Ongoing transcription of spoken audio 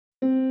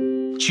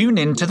Tune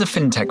in to the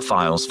Fintech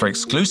Files for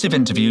exclusive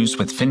interviews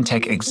with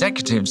Fintech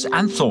executives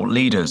and thought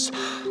leaders.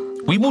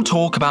 We will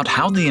talk about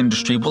how the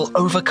industry will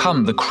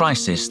overcome the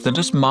crisis that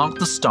has marked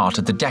the start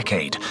of the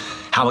decade,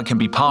 how it can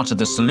be part of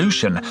the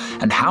solution,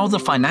 and how the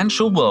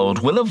financial world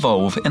will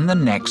evolve in the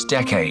next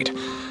decade.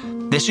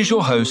 This is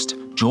your host,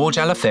 George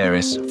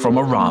Alaferis from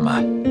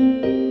Arama.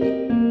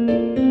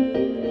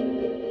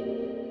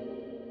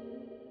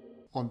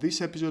 On this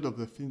episode of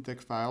the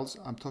Fintech Files,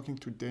 I'm talking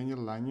to Daniel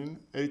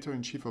Lanyon,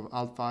 Editor-in-Chief of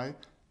Altfi,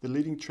 the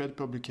leading trade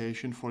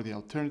publication for the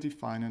alternative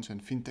finance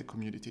and fintech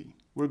community.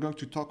 We're going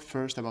to talk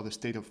first about the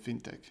state of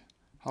fintech.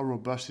 How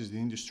robust is the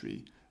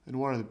industry, and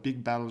what are the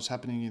big battles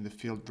happening in the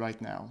field right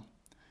now?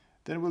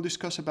 Then we'll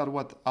discuss about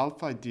what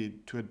Altfi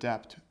did to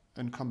adapt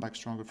and come back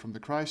stronger from the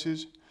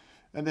crisis,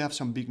 and they have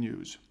some big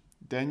news.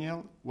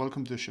 Daniel,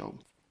 welcome to the show.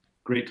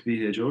 Great to be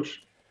here,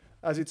 George.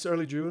 As it's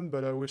early June,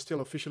 but we're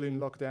still officially in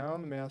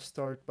lockdown, may I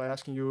start by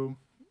asking you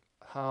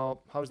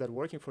how is that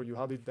working for you?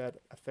 How did that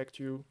affect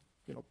you,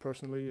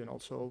 personally and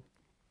also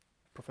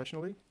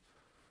professionally?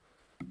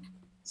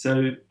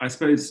 So I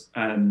suppose,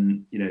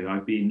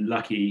 I've been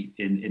lucky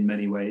in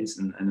many ways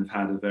and have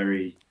had a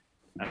very,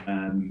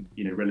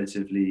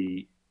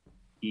 relatively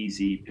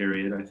easy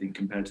period, I think,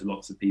 compared to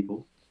lots of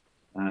people.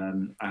 I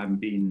haven't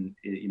been,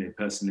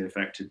 personally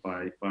affected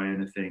by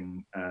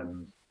anything,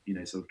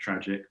 sort of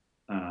tragic.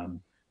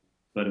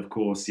 But of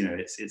course,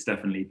 it's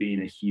definitely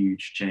been a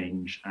huge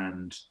change,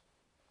 and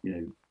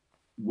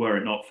were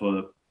it not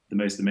for the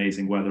most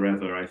amazing weather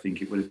ever, I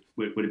think it would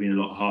have been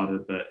a lot harder.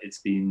 But it's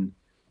been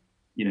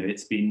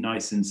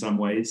nice in some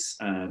ways,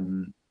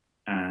 and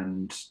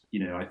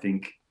I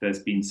think there's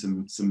been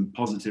some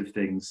positive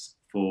things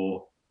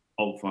for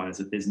Altfi as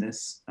a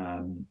business.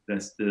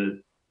 There's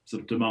the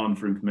sort of demand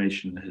for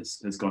information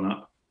has gone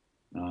up.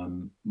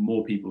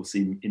 More people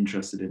seem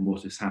interested in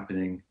what is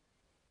happening.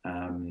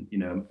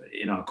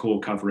 In our core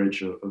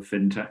coverage of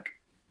fintech.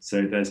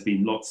 So there's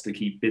been lots to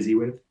keep busy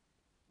with.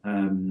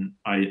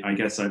 I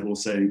guess I've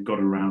also got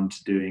around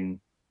to doing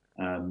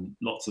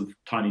lots of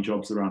tiny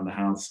jobs around the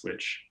house,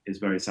 which is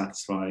very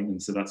satisfying.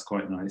 And so that's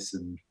quite nice.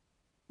 And,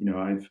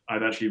 I've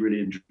actually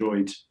really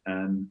enjoyed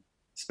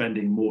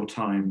spending more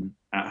time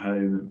at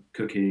home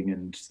cooking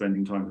and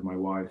spending time with my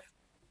wife,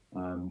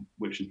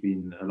 which has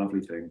been a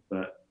lovely thing.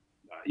 But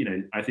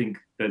I think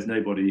there's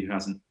nobody who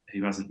hasn't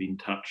been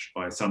touched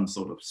by some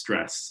sort of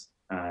stress,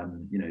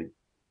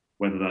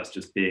 whether that's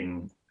just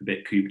being a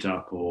bit cooped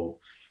up or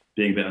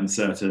being a bit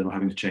uncertain or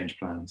having to change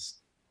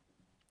plans.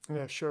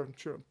 Yeah, sure.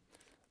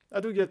 I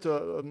do get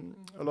a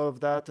lot of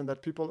that, and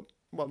that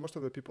most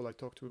of the people I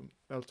talk to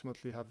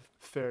ultimately have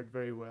fared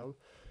very well.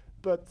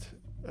 But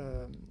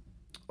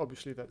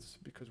obviously that's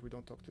because we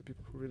don't talk to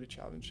people who really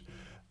challenge.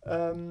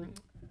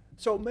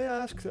 So may I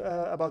ask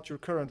about your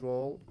current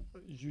role?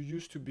 You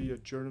used to be a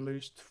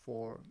journalist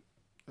for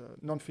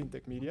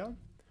non-fintech media.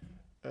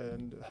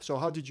 And so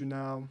how did you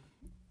now,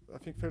 I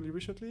think fairly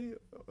recently,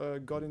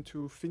 got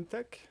into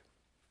fintech?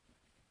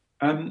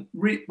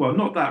 Well,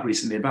 not that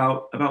recently,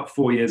 about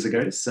 4 years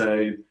ago.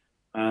 So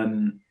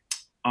I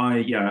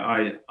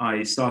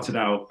started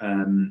out,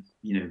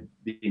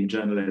 being a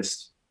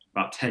journalist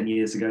about 10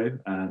 years ago.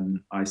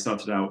 I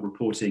started out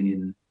reporting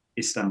in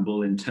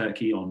Istanbul in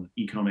Turkey on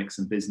economics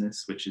and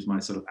business, which is my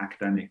sort of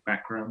academic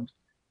background.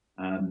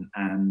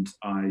 And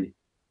I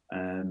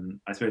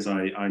suppose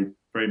I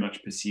very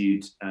much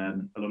pursued a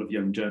lot of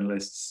young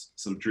journalists'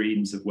 sort of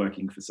dreams of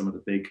working for some of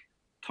the big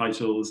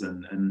titles,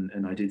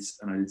 and I did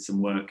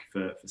some work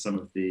for some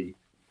of the,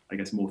 I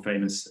guess, more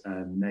famous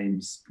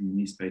names from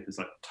newspapers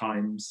like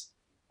Times,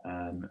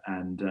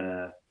 and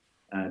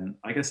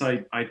I guess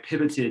I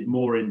pivoted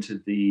more into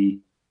the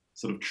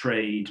sort of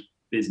trade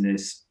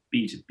business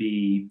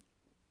B2B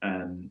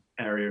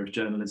area of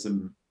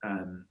journalism.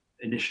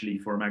 Initially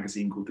for a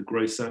magazine called The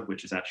Grocer,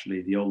 which is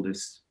actually the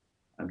oldest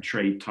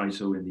trade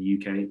title in the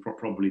UK,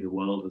 probably the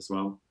world as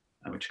well,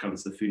 which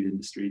covers the food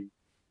industry.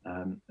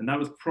 And that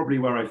was probably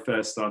where I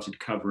first started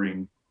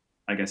covering,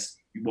 I guess,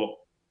 what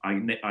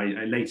I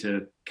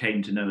later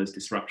came to know as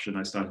disruption.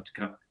 I started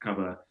to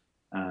cover,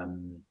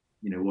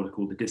 what are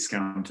called the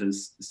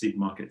discounters, the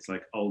supermarkets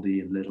like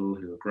Aldi and Lidl,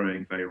 who are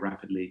growing very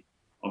rapidly,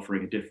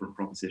 offering a different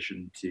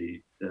proposition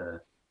to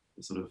the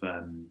sort of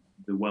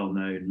the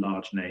well-known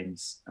large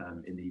names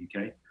in the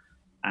UK.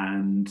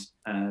 And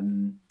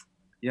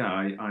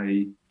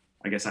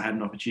I guess I had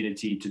an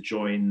opportunity to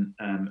join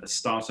a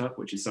startup,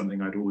 which is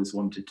something I'd always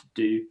wanted to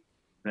do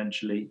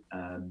eventually.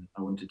 I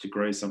wanted to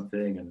grow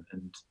something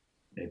and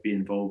be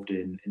involved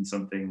in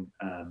something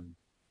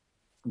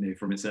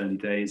from its early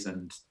days.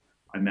 And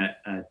I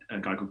met a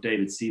guy called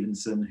David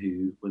Stevenson,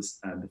 who was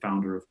the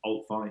founder of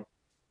Altfi.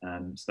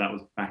 So that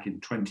was back in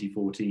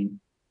 2014.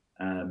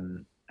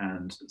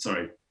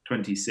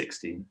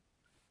 2016,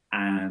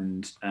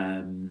 and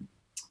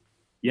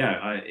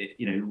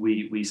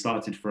we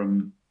started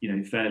from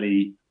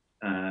fairly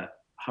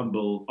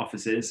humble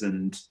offices,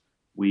 and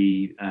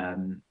we I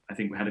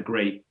think we had a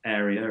great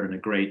area and a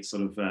great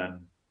sort of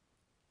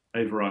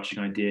overarching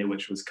idea,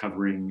 which was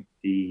covering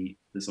the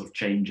sort of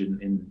change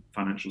in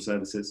financial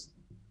services.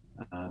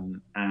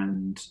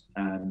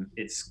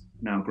 It's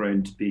now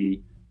grown to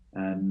be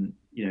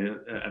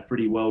a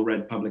pretty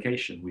well-read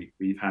publication.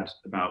 We've had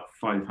about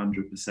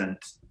 500%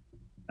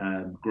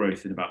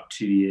 growth in about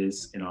 2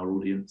 years in our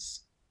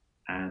audience,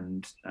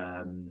 and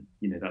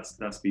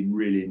that's been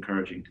really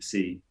encouraging to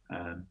see.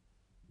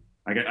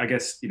 I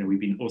guess we've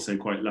been also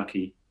quite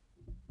lucky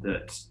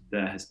that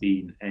there has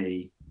been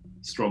a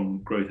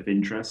strong growth of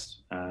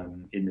interest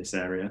in this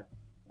area,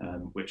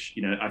 which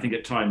I think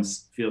at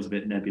times feels a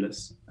bit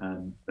nebulous.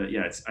 But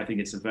yeah, I think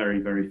it's a very,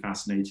 very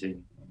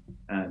fascinating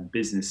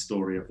business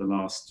story of the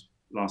last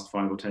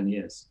 5 or 10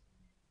 years.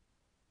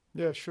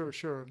 Yeah,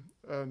 sure.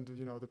 And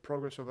the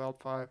progress of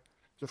Altfi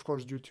is of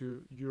course due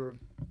to your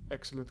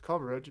excellent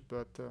coverage,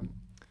 but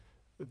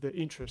the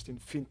interest in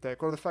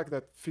fintech, or the fact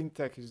that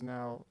fintech is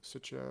now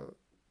such a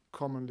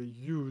commonly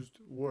used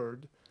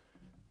word.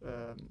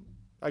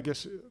 I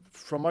guess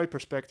from my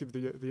perspective,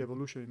 the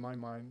evolution in my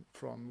mind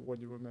from what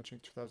you were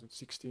mentioning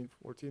 2016,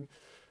 14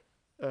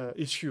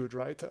 is huge,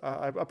 right?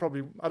 I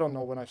don't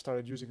know when I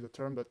started using the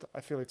term, but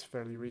I feel it's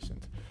fairly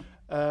recent.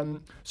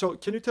 So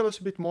can you tell us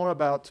a bit more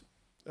about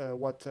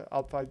what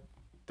Altfi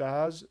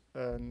does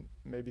and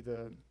maybe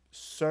the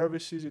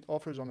services it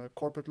offers on a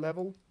corporate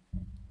level?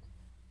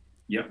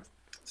 Yep.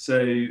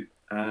 So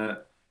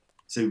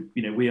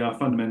we are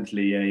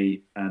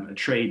fundamentally a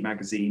trade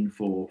magazine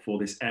for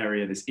this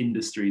area, this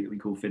industry that we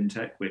call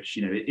fintech, which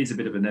it is a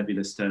bit of a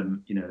nebulous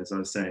term. As I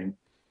was saying,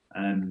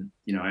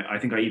 I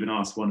think I even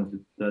asked one of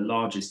the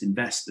largest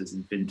investors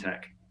in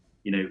fintech,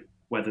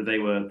 whether they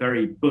were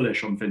very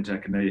bullish on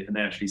fintech, and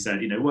they actually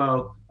said,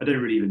 well, I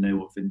don't really even know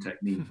what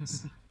fintech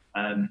means.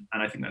 And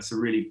I think that's a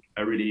really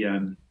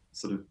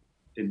sort of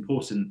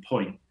important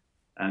point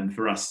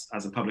for us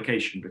as a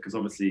publication, because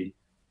obviously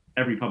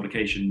every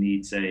publication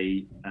needs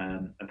a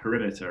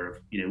perimeter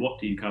of what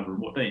do you cover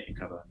and what don't you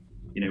cover.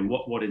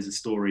 What is a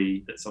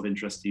story that's of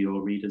interest to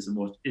your readers and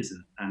what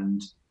isn't.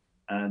 And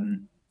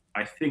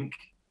I think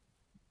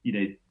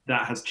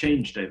that has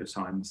changed over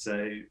time.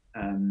 So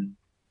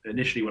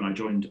initially when I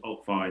joined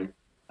Altfi,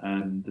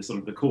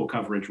 the core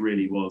coverage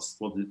really was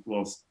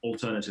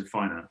alternative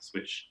finance,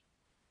 which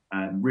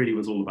really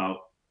was all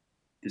about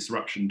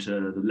disruption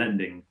to the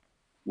lending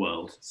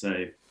world.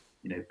 So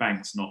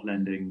banks not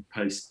lending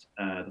post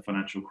the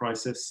financial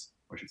crisis,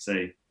 or I should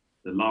say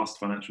the last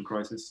financial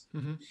crisis.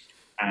 Mm-hmm.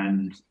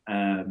 And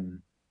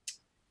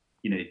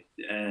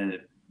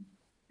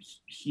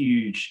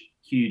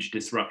huge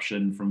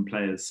disruption from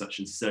players such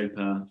as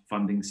Zopa,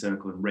 Funding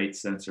Circle, and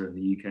RateSetter in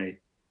the UK,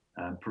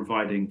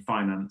 providing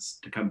finance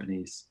to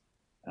companies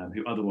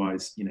who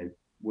otherwise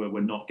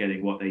were not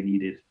getting what they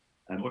needed,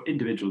 or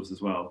individuals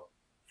as well,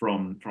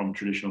 from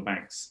traditional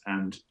banks.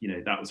 And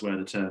that was where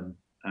the term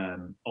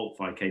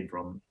Altfi came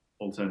from,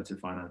 alternative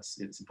finance,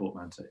 its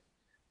portmanteau.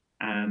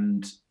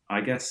 And I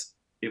guess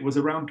it was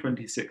around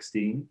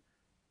 2016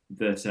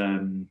 that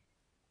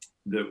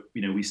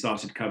we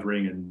started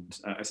covering, and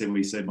I say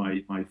we, so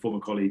my former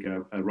colleague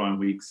Ryan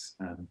Weeks,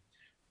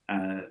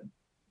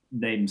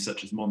 names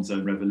such as Monzo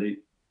and Revolut,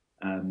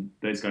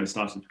 those guys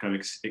started to become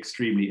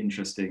extremely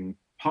interesting,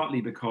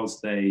 partly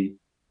because they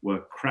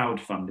were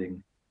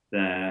crowdfunding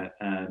their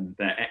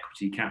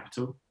equity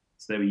capital.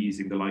 So they were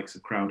using the likes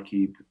of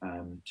Crowdcube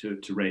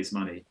to raise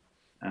money,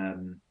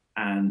 and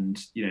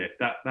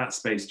that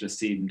space just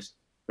seemed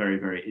very,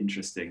 very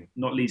interesting.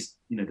 Not least,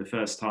 the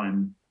first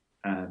time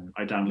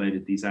I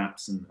downloaded these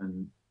apps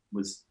and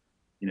was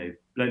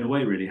blown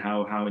away really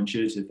how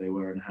intuitive they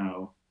were, and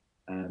how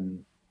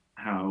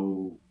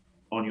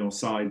on your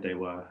side they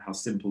were, how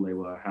simple they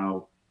were,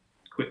 how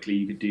quickly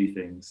you could do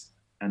things.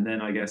 And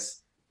then I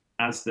guess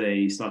as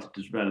they started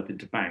to develop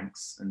into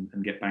banks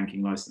and get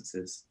banking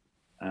licenses,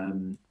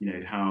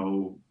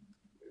 how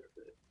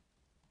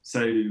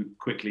so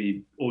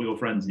quickly all your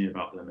friends knew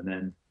about them, and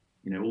then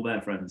all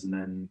their friends, and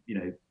then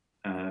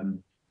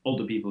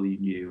older people you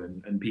knew,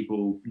 and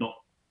people not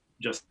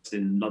just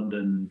in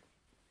London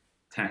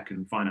tech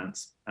and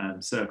finance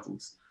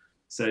circles.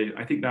 So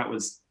I think that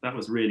was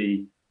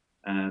really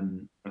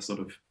a sort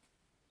of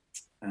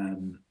a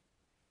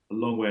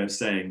long way of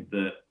saying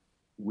that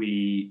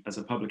we as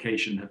a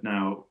publication have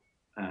now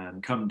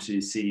come to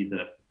see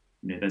that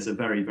there's a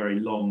very, very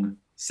long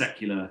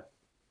secular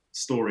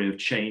story of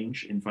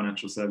change in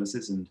financial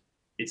services, and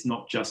it's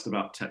not just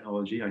about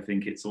technology. I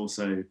think it's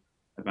also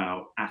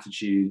about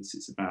attitudes.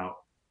 It's about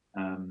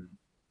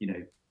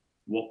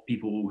what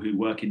people who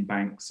work in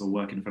banks or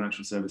work in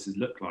financial services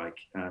look like.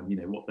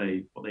 What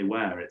they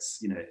wear.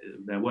 It's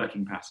their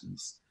working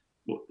patterns,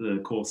 what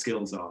the core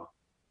skills are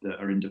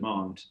that are in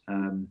demand.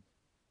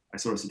 I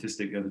saw a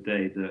statistic the other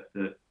day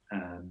that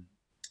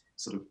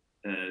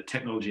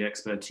technology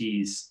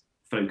expertise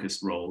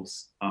focused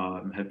roles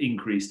have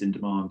increased in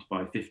demand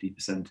by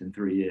 50% in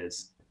 3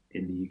 years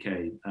in the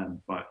UK,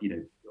 but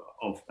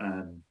of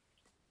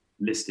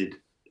listed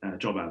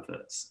job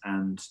adverts.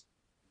 And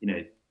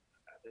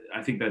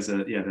I think there's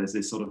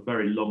this sort of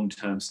very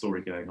long-term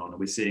story going on, and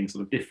we're seeing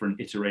sort of different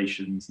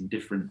iterations and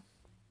different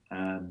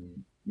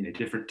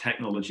different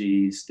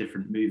technologies,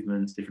 different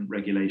movements, different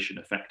regulation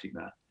affecting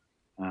that.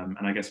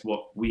 And I guess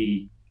what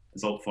we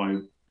as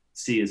Altfi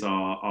see as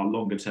our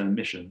longer term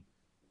mission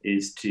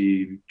is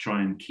to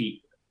try and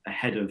keep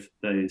ahead of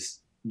those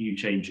new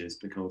changes,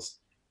 because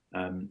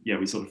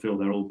we sort of feel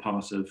they're all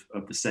part of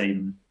the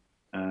same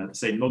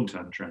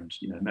long-term trend,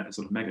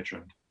 sort of mega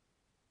trend.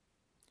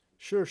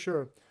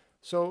 Sure.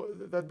 So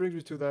that brings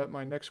me to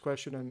my next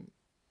question and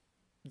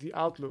the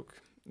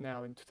outlook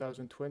now in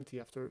 2020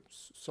 after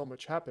so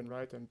much happened,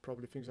 right? And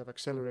probably things have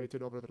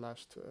accelerated over the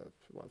last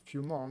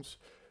few months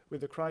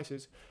with the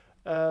crisis.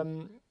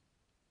 And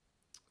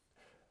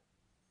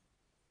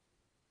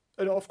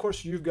of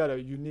course, you've got a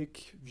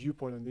unique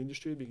viewpoint on the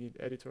industry, being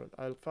editor at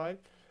Altfi.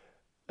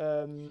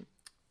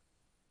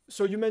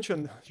 So you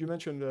mentioned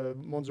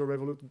Monzo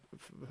Revolut,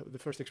 the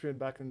first experiment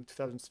back in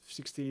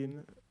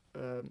 2016,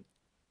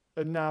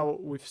 and now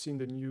we've seen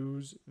the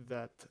news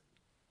that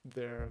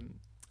they're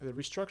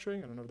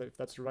restructuring. I don't know if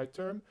that's the right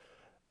term,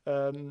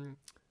 and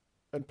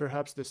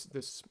perhaps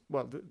there's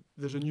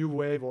a new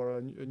wave or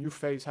a new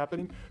phase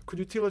happening. Could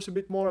you tell us a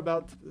bit more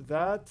about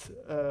that?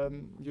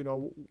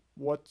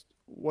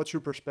 What's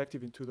your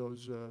perspective into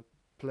those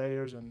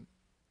players and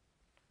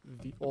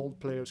the old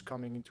players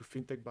coming into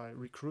fintech by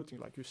recruiting,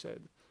 like you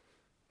said?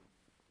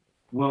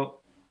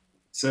 Well,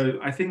 so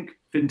I think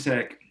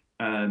fintech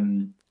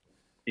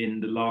in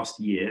the last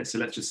year, so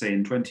let's just say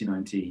in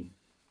 2019,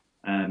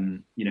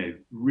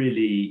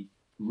 really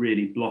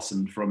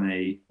blossomed from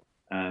a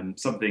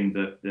something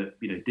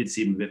that did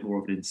seem a bit more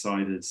of an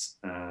insider's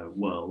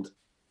world,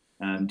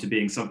 to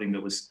being something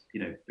that was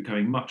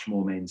becoming much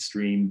more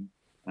mainstream.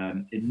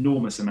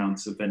 Enormous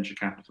amounts of venture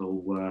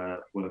capital were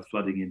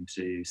flooding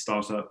into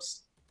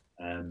startups.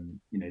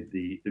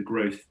 The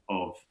growth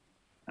of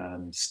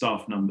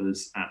staff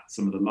numbers at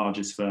some of the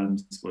largest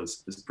firms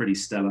was pretty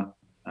stellar.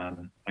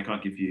 I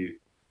can't give you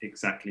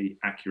exactly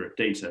accurate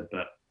data,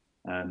 but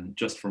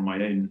just from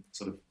my own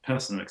sort of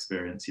personal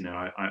experience,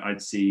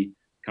 I'd see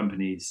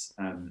companies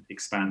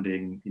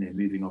expanding,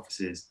 moving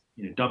offices,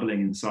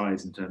 doubling in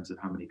size in terms of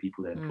how many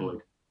people they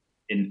employed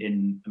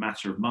in a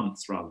matter of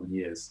months rather than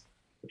years,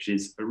 which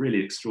is a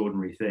really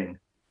extraordinary thing.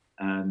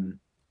 And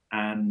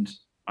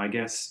I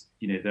guess,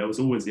 there was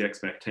always the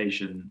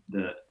expectation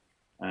that,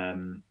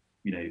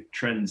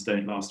 trends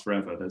don't last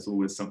forever. There's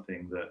always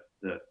something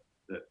that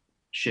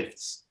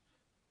shifts.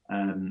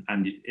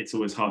 And it's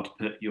always hard to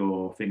put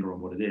your finger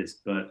on what it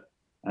is. But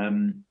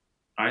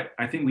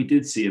I think we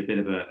did see a bit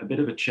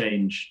of a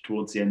change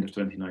towards the end of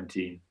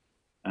 2019.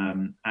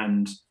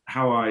 And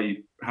how I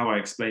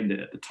explained it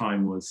at the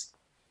time was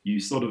you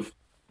sort of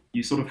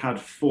had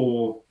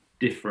four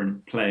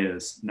different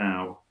players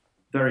now,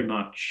 very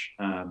much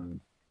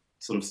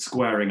sort of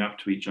squaring up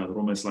to each other,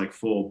 almost like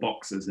four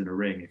boxers in a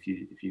ring, if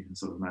you can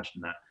sort of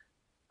imagine that.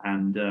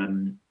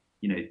 And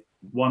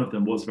one of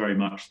them was very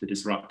much the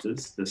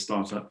disruptors, the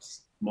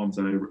startups,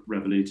 Monzo,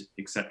 Revolut,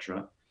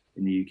 etc.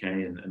 in the UK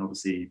and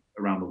obviously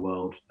around the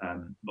world,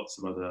 lots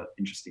of other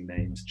interesting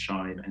names,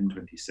 Chime,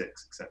 N26,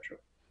 etc.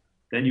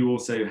 Then you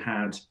also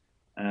had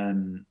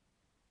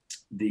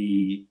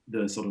the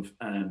sort of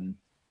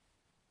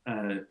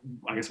I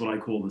guess what I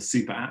call the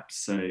super apps.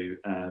 So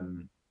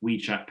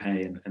WeChat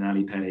Pay and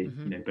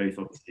Alipay, both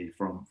obviously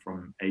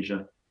from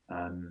Asia,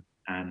 and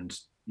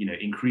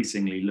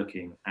increasingly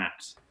looking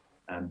at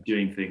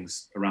doing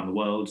things around the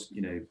world,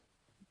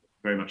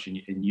 very much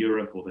in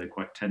Europe, although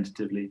quite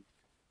tentatively.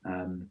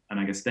 And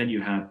I guess then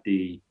you had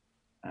the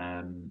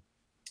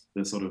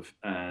sort of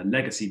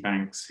legacy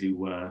banks who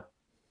were,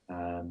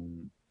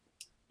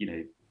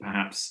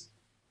 perhaps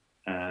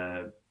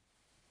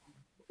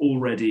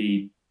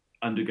already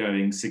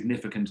undergoing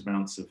significant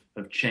amounts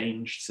of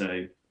change.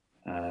 So,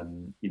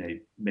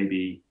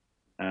 maybe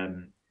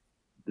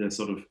the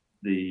sort of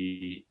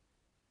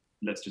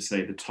let's just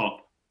say the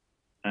top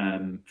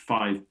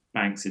 5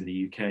 banks in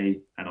the UK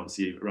and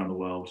obviously around the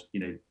world,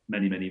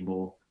 many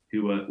more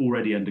who are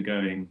already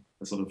undergoing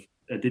a sort of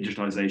a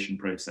digitization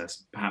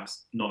process,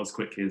 perhaps not as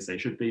quickly as they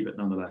should be, but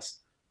nonetheless,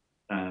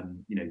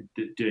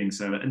 doing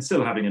so and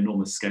still having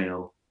enormous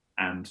scale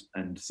and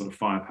sort of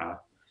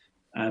firepower.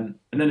 And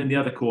then in the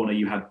other corner,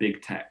 you had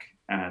big tech,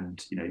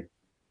 and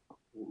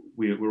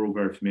we're all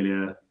very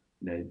familiar,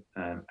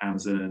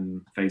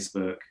 Amazon,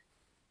 Facebook,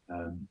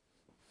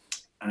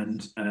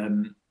 and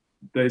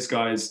those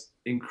guys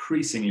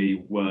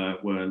increasingly were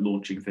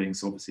launching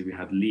things. So obviously, we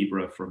had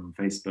Libra from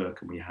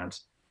Facebook, and we had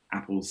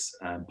Apple's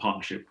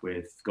partnership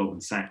with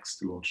Goldman Sachs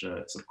to launch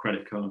a sort of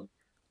credit card.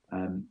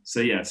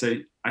 So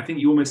I think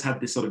you almost had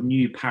this sort of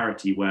new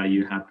parity where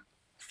you had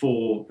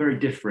 4 very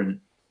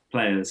different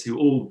players who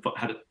all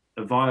had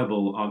a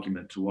viable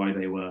argument to why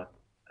they were,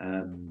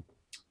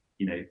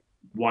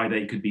 why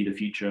they could be the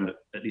future,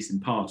 at least in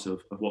part,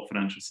 of what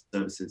financial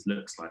services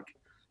looks like.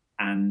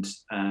 And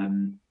I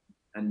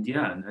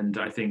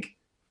think,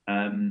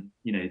 the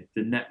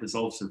net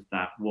result of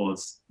that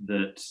was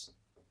that,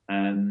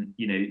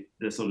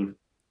 the sort of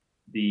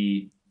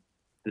the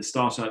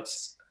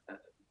startups,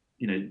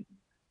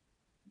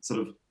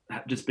 sort of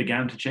just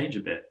began to change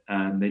a bit.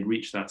 They'd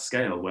reached that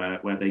scale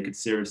where they could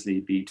seriously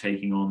be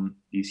taking on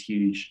these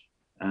huge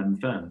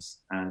firms.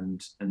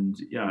 And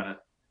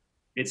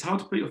it's hard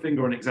to put your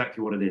finger on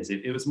exactly what it is.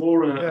 It was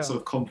more a Yeah. sort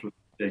of confluence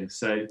thing.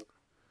 So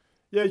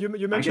Yeah,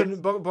 you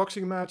mentioned guess,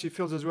 boxing match. It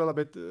feels as well a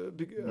bit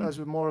as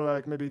more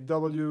like maybe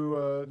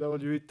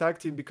WWE tag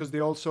team, because they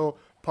also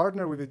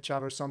partner with each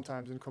other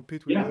sometimes and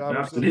compete with each yeah,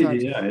 other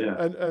sometimes, absolutely,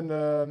 yeah.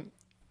 and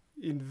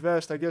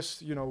invest. I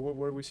guess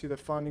where we see the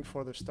funding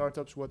for the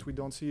startups. What we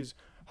don't see is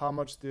how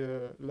much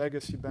the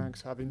legacy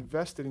banks have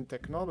invested in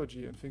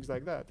technology and things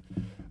like that.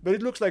 But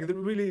it looks like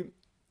really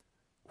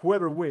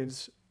whoever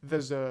wins,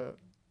 there's a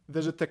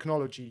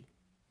technology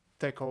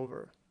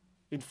takeover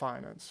in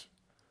finance.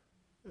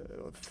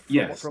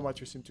 Yes, From what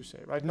you seem to say,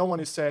 right? No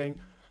one is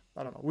saying,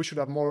 I don't know, we should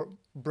have more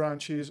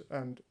branches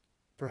and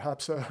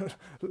perhaps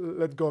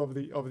let go of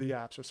the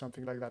apps or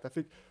something like that. I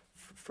think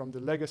from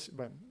the legacy,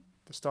 well,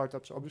 the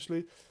startups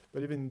obviously,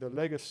 but even the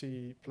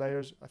legacy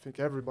players, I think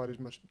everybody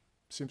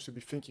seems to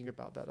be thinking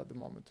about that at the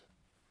moment.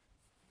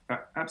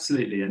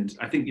 absolutely. And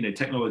I think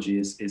technology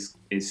is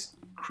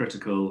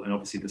critical, and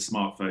obviously the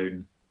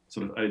smartphone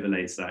sort of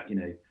overlays that.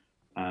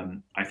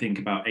 I think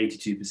about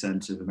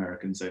 82% of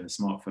Americans own a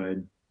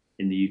smartphone.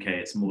 In the UK,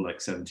 it's more like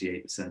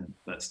 78%,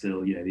 but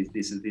still,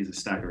 these are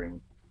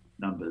staggering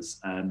numbers.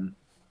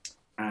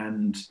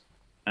 And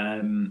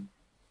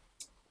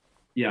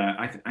yeah,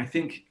 I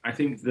think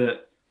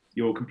that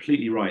you're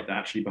completely right that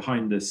actually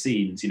behind the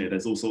scenes,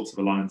 there's all sorts of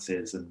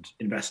alliances and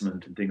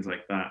investment and things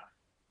like that.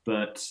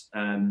 But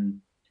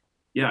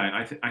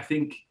yeah, I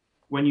think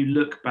when you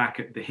look back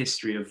at the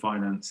history of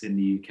finance in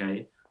the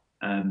UK,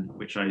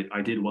 which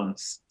I did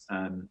once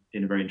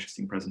in a very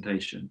interesting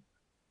presentation,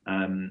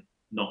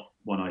 not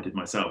one I did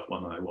myself,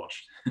 one that I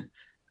watched,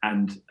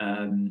 and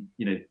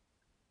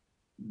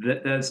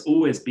there's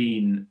always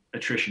been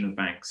attrition of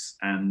banks,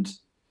 and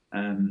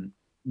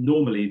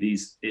normally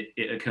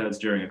it occurs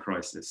during a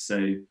crisis.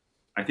 So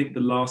I think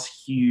the last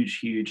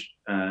huge,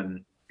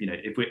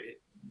 if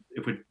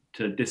we're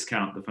to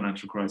discount the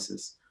financial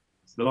crisis,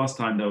 so the last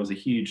time there was a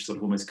huge sort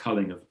of almost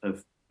culling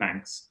of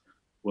banks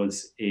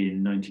was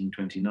in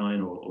 1929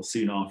 or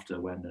soon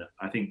after, when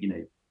I think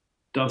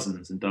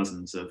dozens and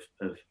dozens of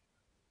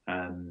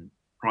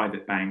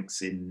private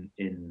banks in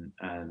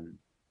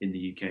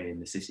the UK, in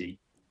the city,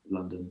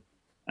 London,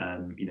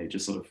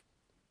 just sort of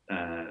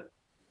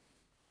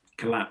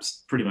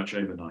collapsed pretty much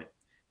overnight.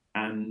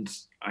 And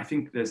I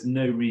think there's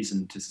no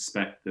reason to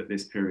suspect that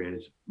this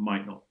period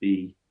might not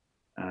be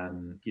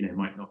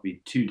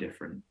too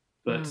different.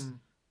 But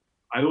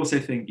I also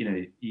think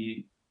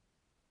the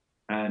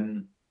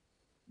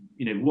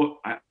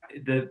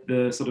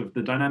sort of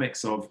the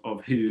dynamics of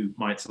who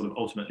might sort of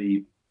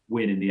ultimately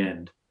win in the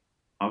end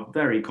are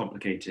very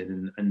complicated,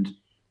 and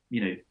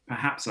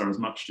perhaps are as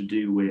much to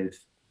do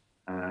with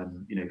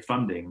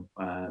funding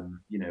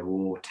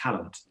or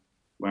talent,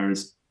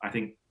 whereas I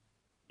think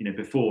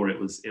before it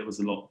was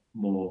a lot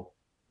more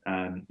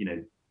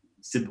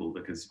simple,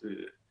 because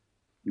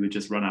you would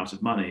just run out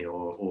of money,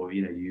 or all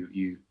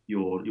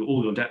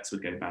your debts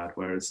would go bad,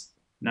 whereas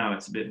now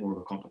it's a bit more of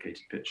a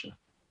complicated picture.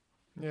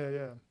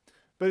 Yeah.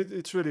 But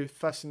it's really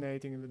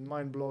fascinating and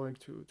mind-blowing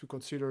to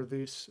consider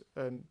this,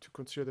 and to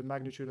consider the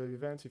magnitude of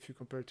events if you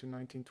compare to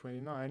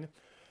 1929,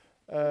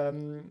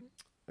 and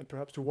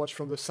perhaps to watch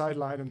from the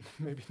sideline and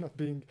maybe not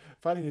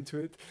fighting into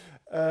it.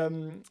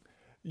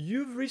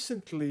 You've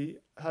recently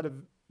had a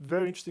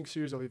very interesting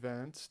series of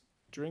events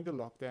during the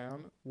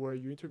lockdown where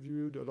you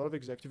interviewed a lot of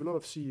executives, a lot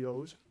of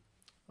CEOs,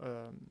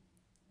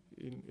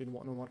 in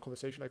one-on-one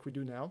conversation like we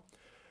do now.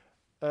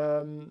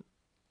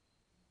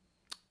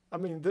 I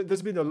mean,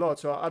 there's been a lot,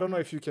 so I don't know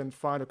if you can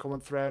find a common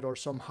thread or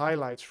some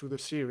highlights through the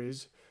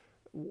series.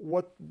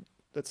 What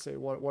are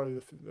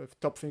the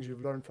top things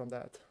you've learned from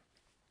that?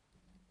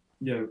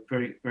 Yeah,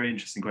 very very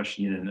interesting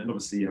question, and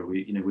obviously,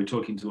 we're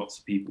talking to lots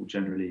of people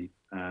generally,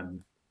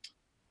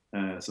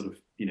 sort of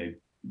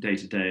day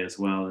to day as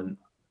well, and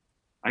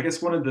I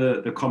guess one of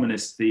the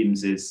commonest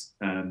themes is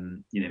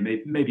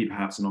maybe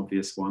perhaps an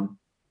obvious one,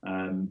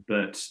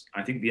 but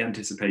I think the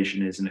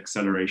anticipation is an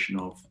acceleration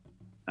of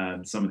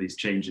some of these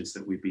changes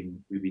that we've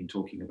been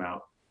talking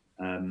about.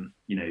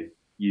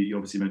 You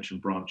obviously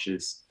mentioned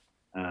branches.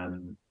 I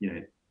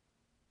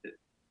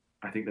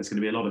think there's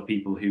going to be a lot of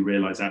people who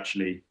realize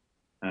actually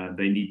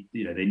they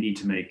need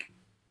to make,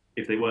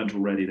 if they weren't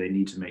already, they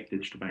need to make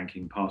digital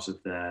banking part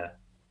of their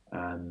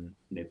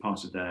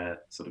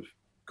sort of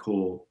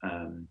core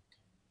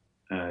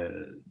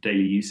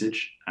daily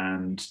usage.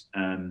 And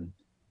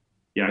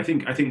I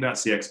think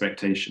that's the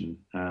expectation,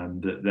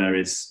 that there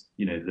is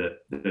that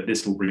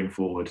this will bring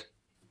forward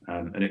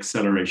an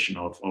acceleration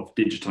of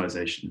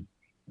digitization.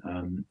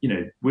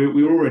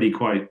 We're already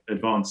quite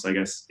advanced, I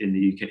guess, in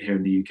the UK, here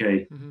in the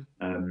UK,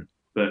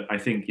 but I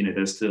think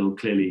there's still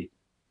clearly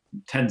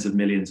tens of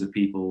millions of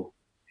people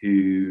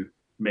who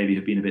maybe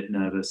have been a bit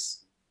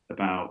nervous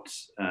about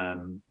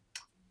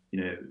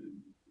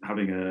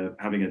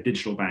having a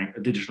digital bank,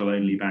 a digital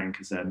only bank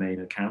as their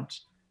main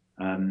account,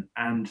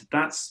 and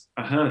that's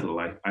a hurdle,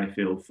 I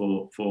feel,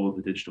 for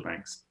the digital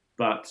banks.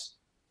 But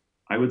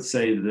I would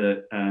say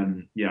that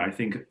I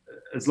think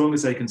as long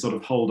as they can sort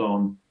of hold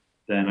on,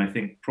 then I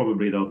think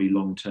probably there'll be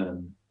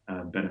long-term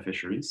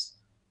beneficiaries.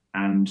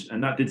 and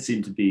that did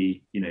seem to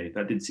be,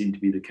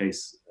 the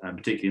case,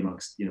 particularly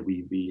amongst,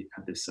 we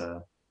had this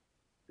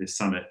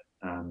summit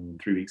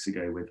 3 weeks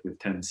ago with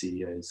 10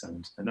 CEOs,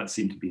 and that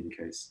seemed to be the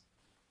case.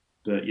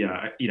 But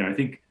yeah, I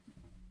think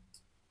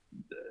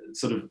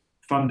sort of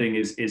funding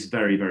is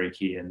very, very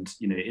key, and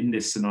in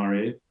this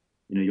scenario,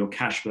 your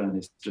cash burn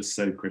is just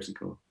so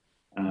critical.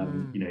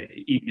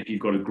 Even if you've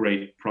got a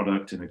great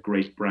product and a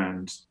great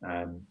brand,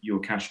 your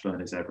cash burn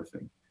is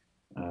everything.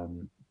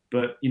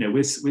 But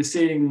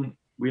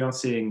we are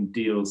seeing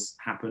deals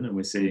happen, and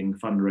we're seeing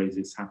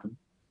fundraisers happen.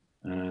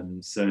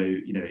 So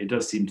it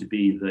does seem to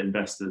be that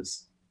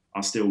investors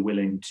are still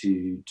willing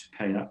to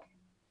pay up,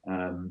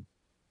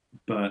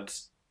 but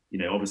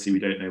obviously we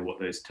don't know what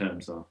those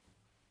terms are.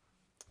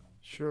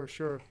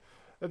 Sure.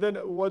 And then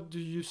what do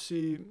you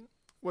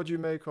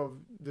make of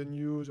the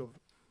news of,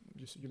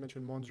 you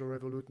mentioned Monzo,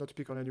 Revolut, not to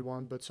pick on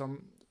anyone, but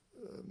some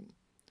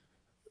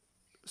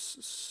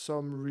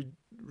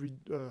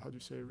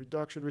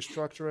reduction,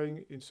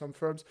 restructuring in some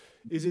firms?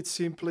 Is it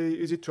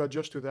to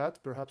adjust to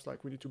that? Perhaps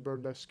like we need to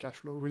burn less cash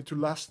flow, we need to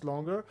last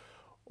longer,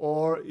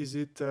 or is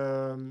it,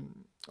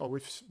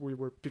 we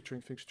were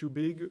picturing things too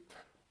big?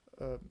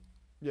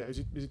 Is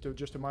it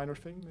just a minor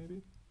thing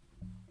maybe?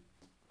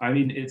 I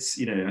mean, it's,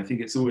 I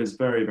think it's always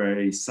very,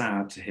 very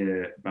sad to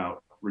hear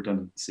about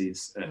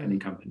redundancies at any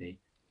company.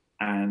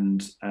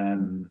 And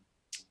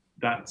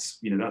that's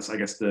I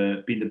guess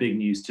been the big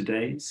news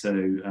today.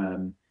 So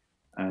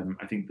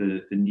I think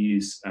the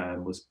news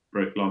was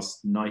broke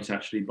last night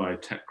actually by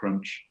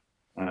TechCrunch,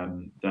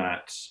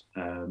 that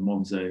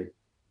Monzo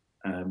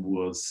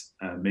was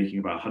making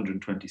about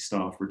 120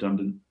 staff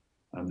redundant.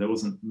 There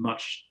wasn't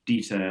much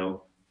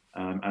detail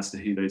as to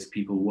who those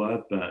people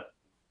were, but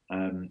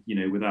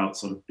without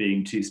sort of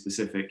being too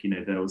specific,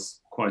 there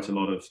was quite a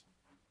lot of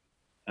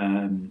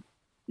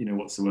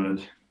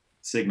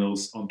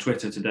signals on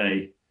Twitter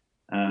today,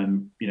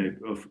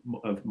 of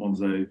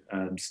Monzo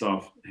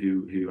staff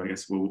who I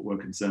guess were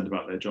concerned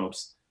about their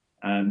jobs,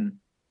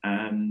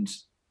 and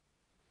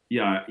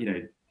yeah,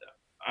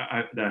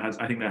 I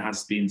think there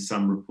has been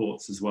some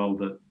reports as well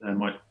that there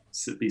might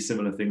be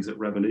similar things at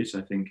Revolut.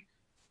 I think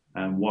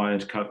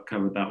Wired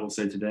covered that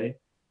also today.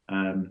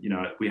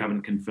 We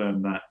haven't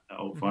confirmed that at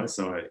Altfi,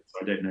 so I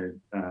don't know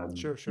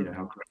Sure.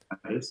 how correct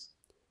that is.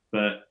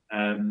 But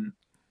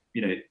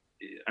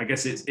I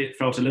guess it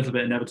felt a little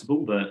bit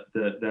inevitable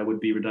that there would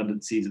be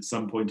redundancies at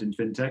some point in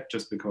fintech,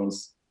 just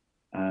because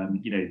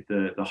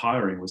the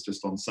hiring was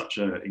just on such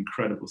an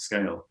incredible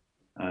scale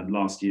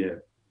last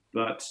year.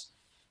 But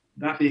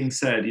that being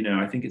said,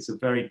 I think it's a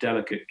very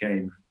delicate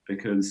game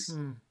because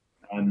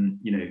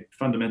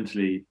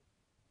fundamentally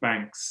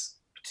banks,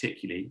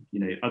 particularly,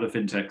 other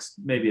fintechs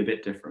may be a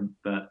bit different,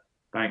 but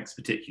banks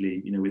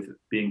particularly, with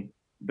being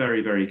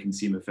very, very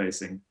consumer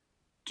facing,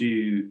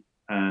 do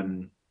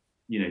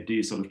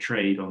sort of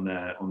trade on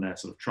their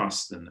sort of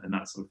trust and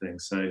that sort of thing.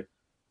 So,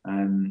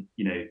 I'm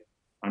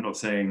not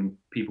saying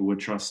people would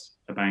trust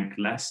a bank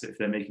less if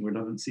they're making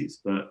redundancies,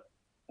 but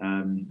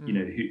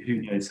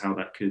who knows how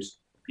that could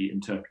be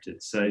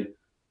interpreted. So,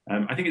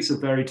 I think it's a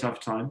very tough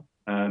time.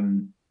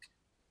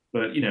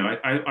 But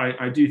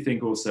I do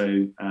think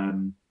also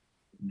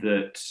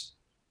that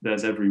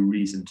there's every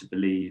reason to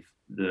believe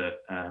that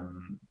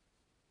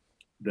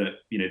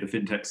the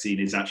fintech scene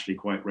is actually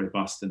quite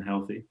robust and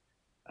healthy,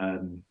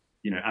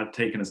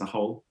 taken as a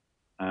whole.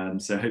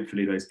 So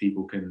hopefully those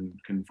people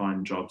can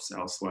find jobs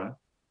elsewhere.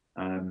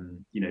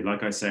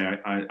 Like I say,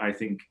 I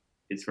think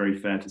it's very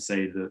fair to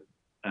say that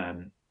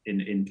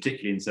in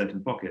particularly in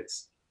certain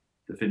pockets,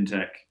 the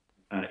fintech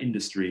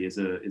industry is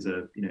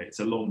it's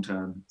a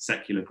long-term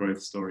secular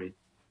growth story.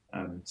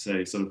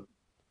 So sort of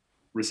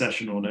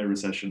recession or no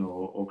recession,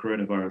 or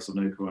coronavirus or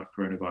no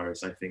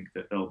coronavirus, I think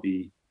that there'll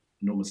be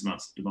enormous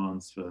amounts of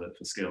demands for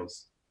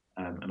skills,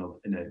 and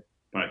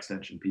by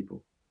extension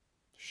people.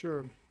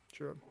 Sure.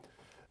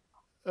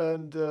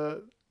 And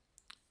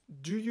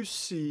do you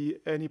see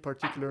any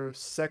particular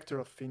sector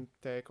of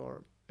fintech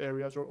or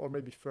areas or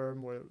maybe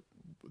firm where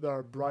there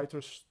are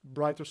brighter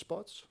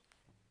spots?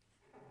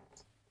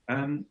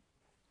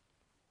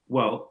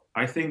 Well,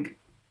 I think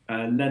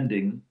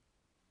lending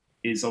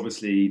is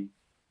obviously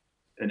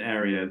an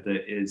area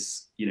that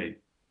is,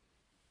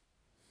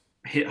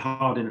 hit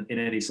hard in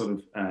any sort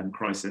of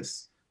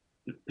crisis,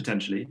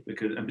 potentially,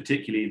 and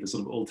particularly the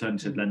sort of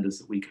alternative lenders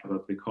that we cover,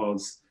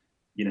 because,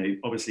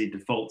 obviously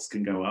defaults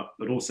can go up,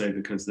 but also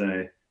because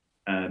they're,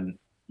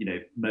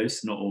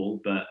 most, not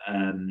all, but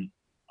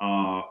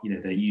are,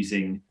 they're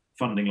using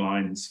funding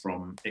lines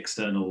from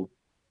external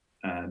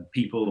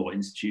people or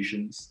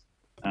institutions.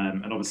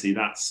 And obviously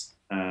that's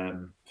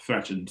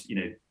threatened,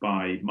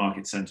 by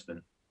market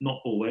sentiment. Not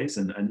always,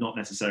 and not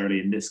necessarily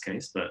in this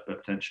case, but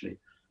potentially.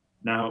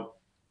 Now,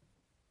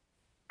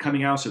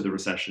 coming out of the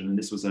recession, and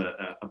this was a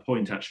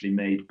point actually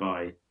made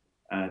by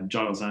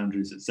Giles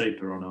Andrews at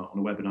Zopa on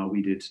a webinar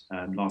we did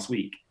last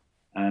week.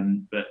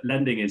 But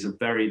lending is a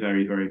very,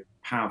 very, very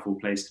powerful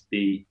place to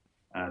be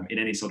in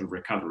any sort of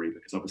recovery,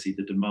 because obviously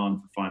the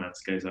demand for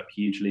finance goes up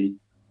hugely.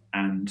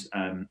 And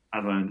as I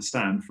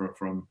understand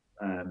from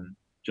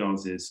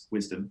Giles's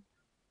wisdom,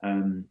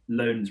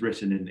 loans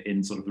written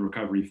in sort of the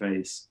recovery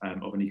phase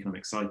of an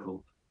economic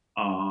cycle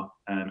are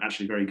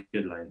actually very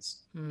good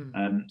loans.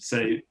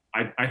 So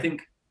I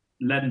think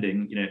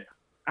lending,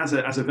 as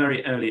a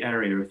very early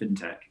area of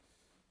fintech,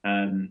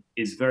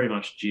 is very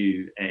much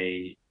due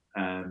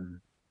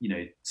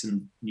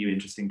some new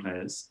interesting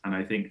players, and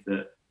I think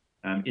that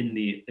in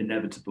the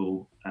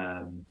inevitable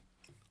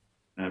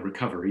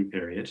recovery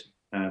period,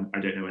 I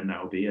don't know when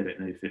that will be. I don't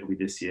know if it will be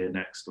this year,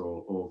 next,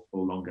 or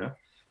longer.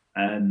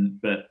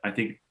 But I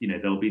think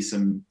there'll be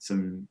some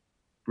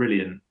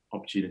brilliant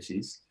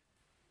opportunities.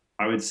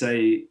 I would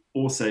say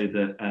also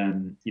that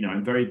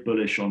I'm very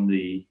bullish on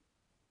the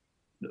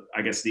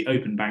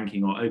open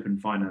banking or open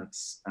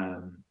finance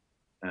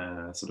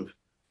sort of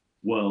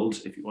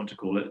world, if you want to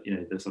call it.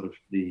 The sort of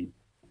the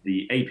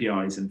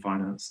APIs in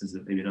finance is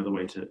maybe another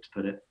way to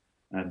put it.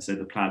 So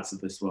the Plaids of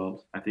this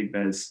world. I think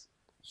there's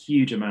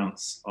huge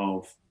amounts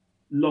of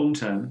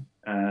long-term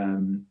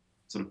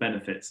sort of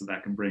benefits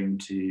that can bring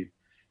to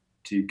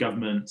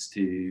governments,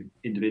 to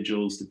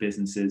individuals, to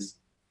businesses.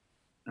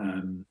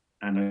 And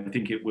I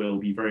think it will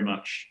be very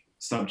much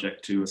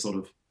subject to a sort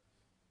of,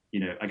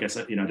 I guess,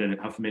 I don't know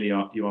how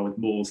familiar you are with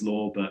Moore's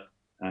law, but,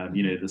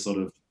 the sort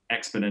of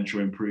exponential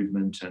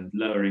improvement and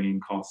lowering in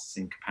costs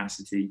in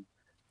capacity.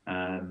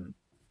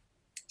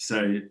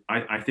 So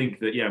I think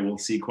that, we'll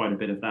see quite a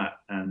bit of that.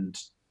 And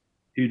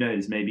who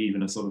knows, maybe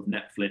even a sort of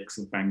Netflix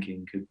of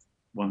banking could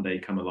one day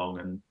come along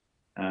and,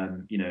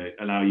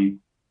 allow you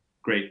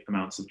great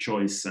amounts of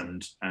choice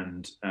and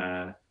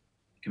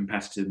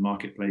competitive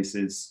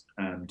marketplaces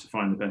to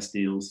find the best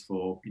deals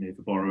for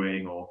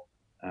borrowing or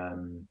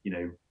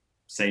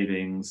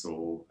savings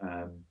or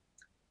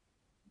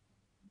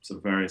sort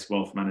of various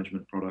wealth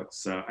management products.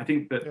 So I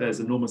think that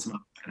there's enormous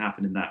amount that can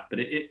happen in that, but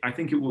I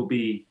think it will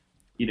be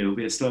it'll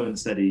be a slow and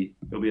steady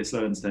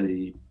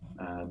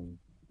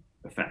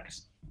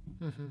effect.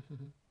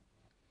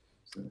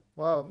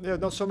 Wow,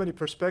 not so many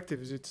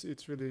perspectives.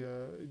 It's really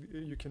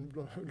you can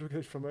look at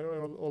it from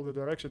all the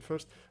directions.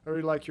 First, I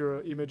really like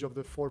your image of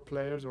the 4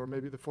 players, or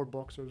maybe the 4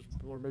 boxers,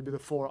 or maybe the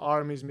 4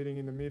 armies meeting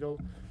in the middle,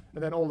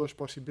 and then all those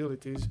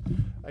possibilities.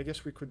 I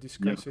guess we could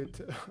discuss it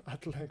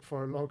at length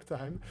for a long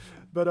time,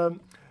 but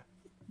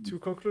to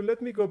conclude,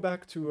 let me go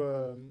back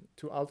to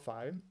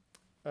Altfi,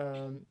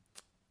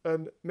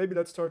 and maybe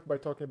let's start by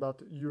talking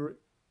about your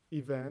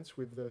events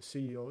with the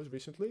CEOs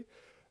recently.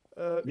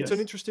 It's an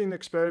interesting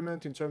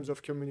experiment in terms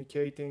of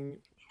communicating,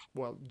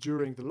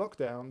 during the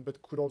lockdown,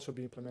 but could also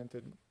be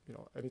implemented,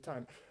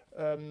 anytime.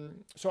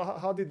 So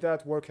how did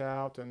that work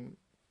out, and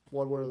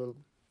what were the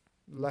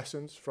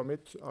lessons from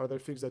it? Are there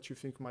things that you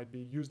think might be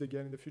used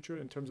again in the future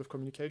in terms of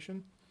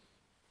communication?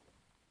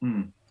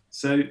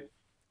 So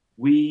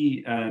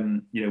we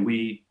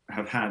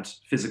have had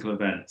physical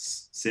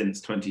events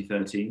since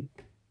 2013.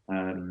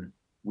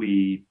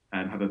 We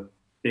have a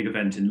big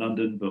event in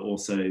London, but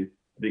also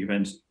big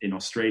event in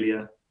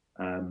Australia,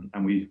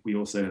 and we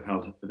also have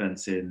held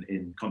events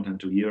in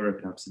continental Europe,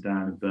 in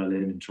Amsterdam, in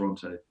Berlin, in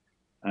Toronto.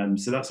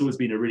 So that's always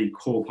been a really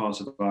core part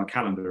of our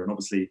calendar, and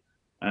obviously,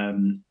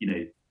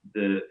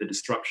 the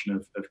disruption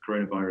of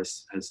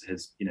coronavirus has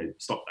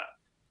stopped that.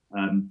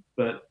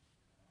 But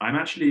I'm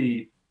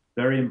actually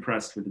very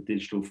impressed with the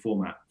digital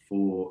format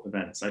for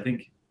events. I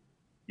think,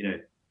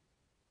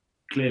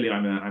 clearly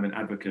I'm an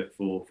advocate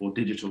for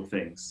digital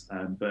things,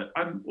 but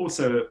I'm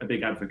also a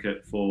big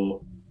advocate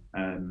for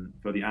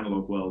the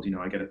analog world.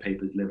 I get a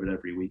paper delivered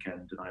every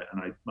weekend,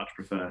 and I much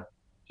prefer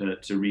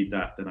to read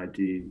that than I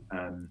do,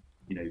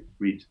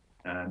 read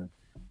an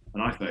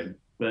iPhone.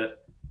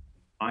 But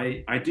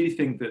I do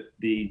think that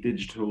the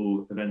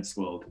digital events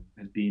world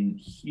has been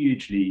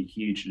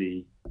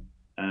hugely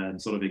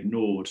sort of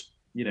ignored,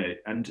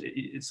 and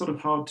it's sort of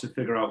hard to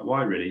figure out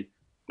why, really.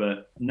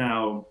 But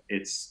now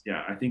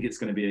I think it's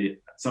going to be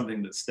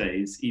something that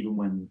stays, even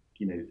when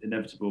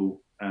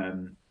inevitable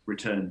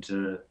return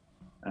to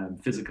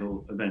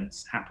physical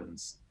events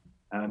happens.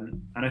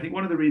 And I think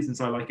one of the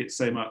reasons I like it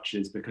so much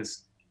is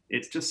because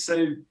it's just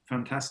so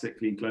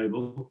fantastically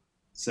global.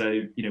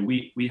 So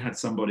we had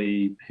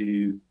somebody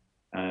who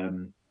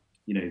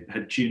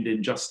had tuned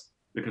in just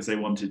because they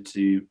wanted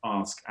to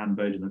ask Anne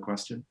Boden a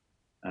question.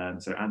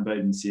 So Anne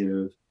Boden,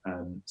 CEO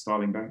of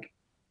Starling Bank.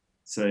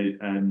 So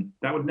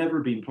that would never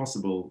have been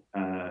possible,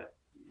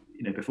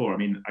 before. I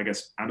mean, I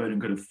guess Anne Boden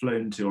could have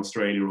flown to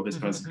Australia, or this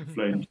person could have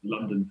flown to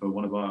London for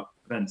one of our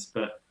events.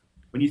 But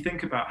when you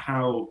think about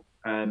how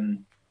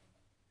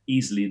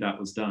easily that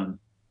was done,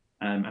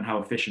 and how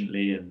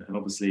efficiently, and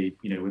obviously,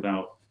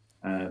 without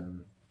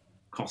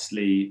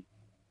costly,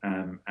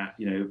 and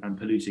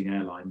polluting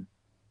airline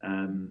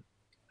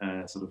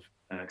sort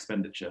of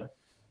expenditure.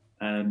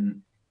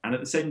 And at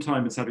the same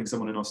time as having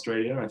someone in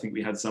Australia, I think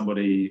we had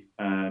somebody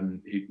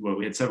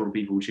we had several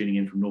people tuning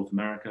in from North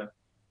America.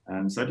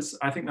 So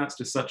I think that's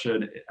just such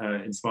an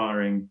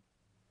inspiring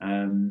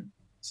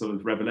sort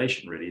of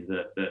revelation, really,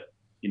 that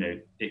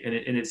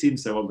it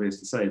seems so obvious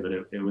to say, but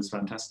it was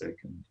fantastic.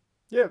 And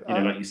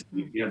like you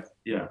said,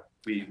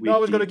 No, I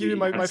was going to give you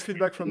my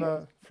feedback from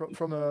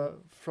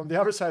the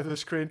other side of the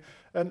screen,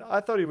 and I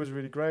thought it was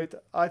really great.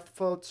 I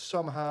thought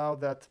somehow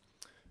that,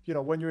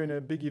 when you're in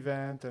a big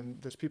event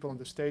and there's people on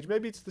the stage,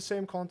 maybe it's the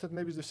same content,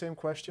 maybe it's the same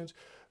questions,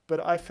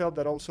 but I felt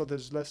that also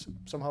there's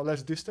somehow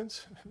less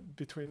distance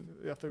between.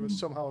 There was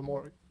somehow a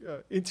more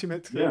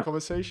intimate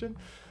conversation.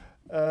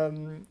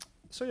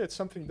 So yeah, it's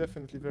something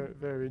definitely very,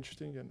 very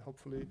interesting, and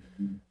hopefully.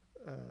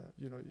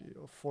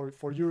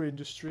 For your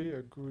industry,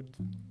 a good,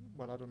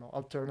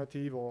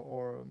 alternative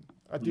or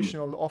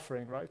additional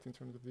offering, right, in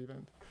terms of the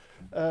event.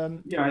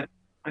 Yeah,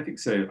 I think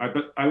so.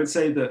 But I would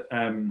say that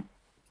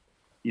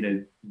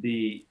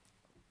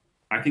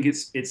I think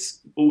it's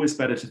always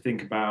better to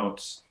think about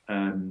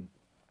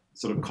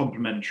sort of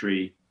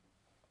complementary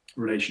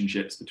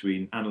relationships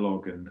between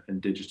analog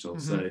and digital.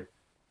 So,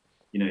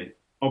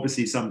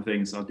 obviously some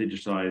things are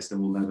digitized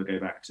and will never go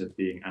back to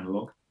being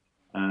analog.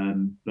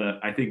 But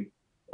I think